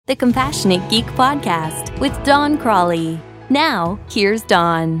the Compassionate Geek Podcast with Don Crawley. Now, here's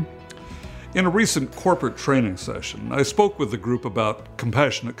Don. In a recent corporate training session, I spoke with the group about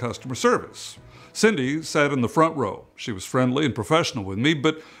compassionate customer service. Cindy sat in the front row. She was friendly and professional with me,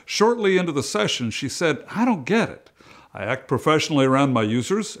 but shortly into the session, she said, "I don't get it. I act professionally around my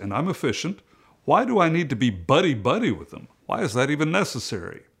users, and I'm efficient. Why do I need to be buddy-buddy with them? Why is that even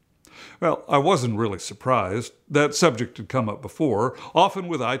necessary?" Well, I wasn't really surprised. That subject had come up before, often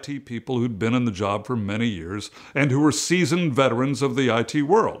with IT people who'd been in the job for many years and who were seasoned veterans of the IT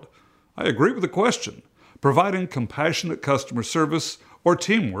world. I agree with the question. Providing compassionate customer service or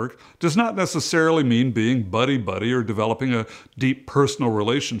teamwork does not necessarily mean being buddy-buddy or developing a deep personal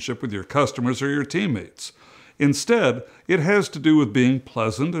relationship with your customers or your teammates. Instead, it has to do with being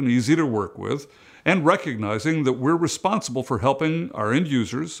pleasant and easy to work with and recognizing that we're responsible for helping our end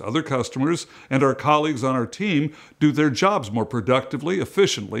users, other customers, and our colleagues on our team do their jobs more productively,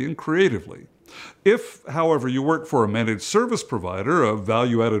 efficiently, and creatively. If, however, you work for a managed service provider, a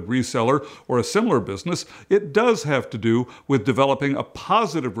value-added reseller, or a similar business, it does have to do with developing a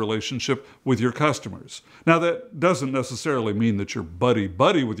positive relationship with your customers. Now, that doesn't necessarily mean that you're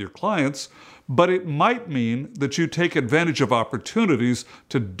buddy-buddy with your clients, but it might mean that you take advantage of opportunities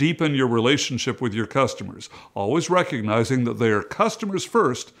to deepen your relationship with your customers, always recognizing that they are customers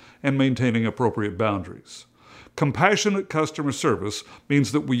first and maintaining appropriate boundaries. Compassionate customer service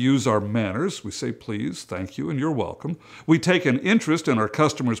means that we use our manners. We say please, thank you, and you're welcome. We take an interest in our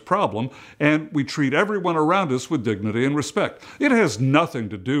customer's problem, and we treat everyone around us with dignity and respect. It has nothing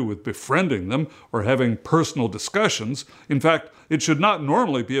to do with befriending them or having personal discussions. In fact, it should not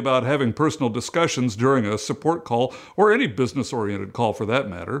normally be about having personal discussions during a support call or any business-oriented call for that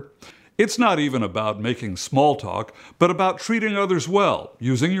matter. It's not even about making small talk, but about treating others well,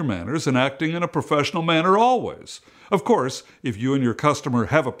 using your manners, and acting in a professional manner always. Of course, if you and your customer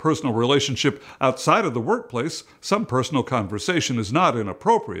have a personal relationship outside of the workplace, some personal conversation is not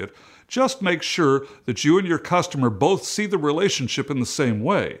inappropriate. Just make sure that you and your customer both see the relationship in the same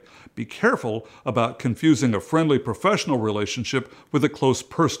way. Be careful about confusing a friendly professional relationship with a close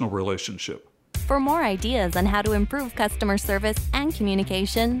personal relationship. For more ideas on how to improve customer service and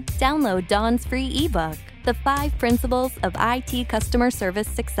communication, download Don's free ebook, The 5 Principles of IT Customer Service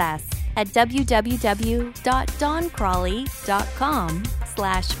Success, at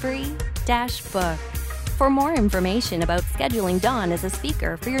www.doncrawley.com/free-book. For more information about scheduling Don as a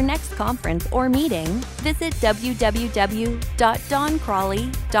speaker for your next conference or meeting, visit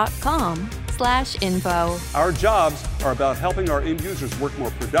www.doncrawley.com/info. Our jobs are about helping our end users work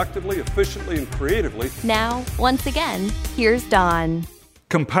more productively, efficiently, and creatively. Now, once again, here's Don.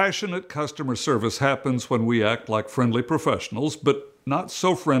 Compassionate customer service happens when we act like friendly professionals, but not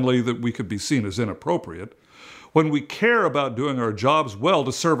so friendly that we could be seen as inappropriate. When we care about doing our jobs well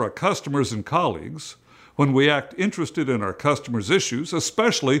to serve our customers and colleagues. When we act interested in our customers' issues,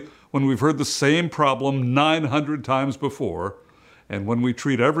 especially when we've heard the same problem 900 times before, and when we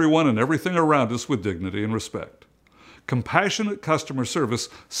treat everyone and everything around us with dignity and respect. Compassionate customer service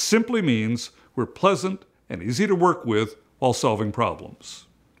simply means we're pleasant and easy to work with while solving problems.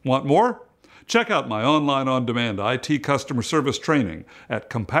 Want more? Check out my online on-demand IT customer service training at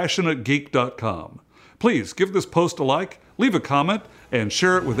CompassionateGeek.com. Please give this post a like, leave a comment, and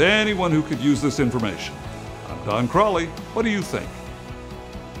share it with anyone who could use this information. I'm Don Crawley. What do you think?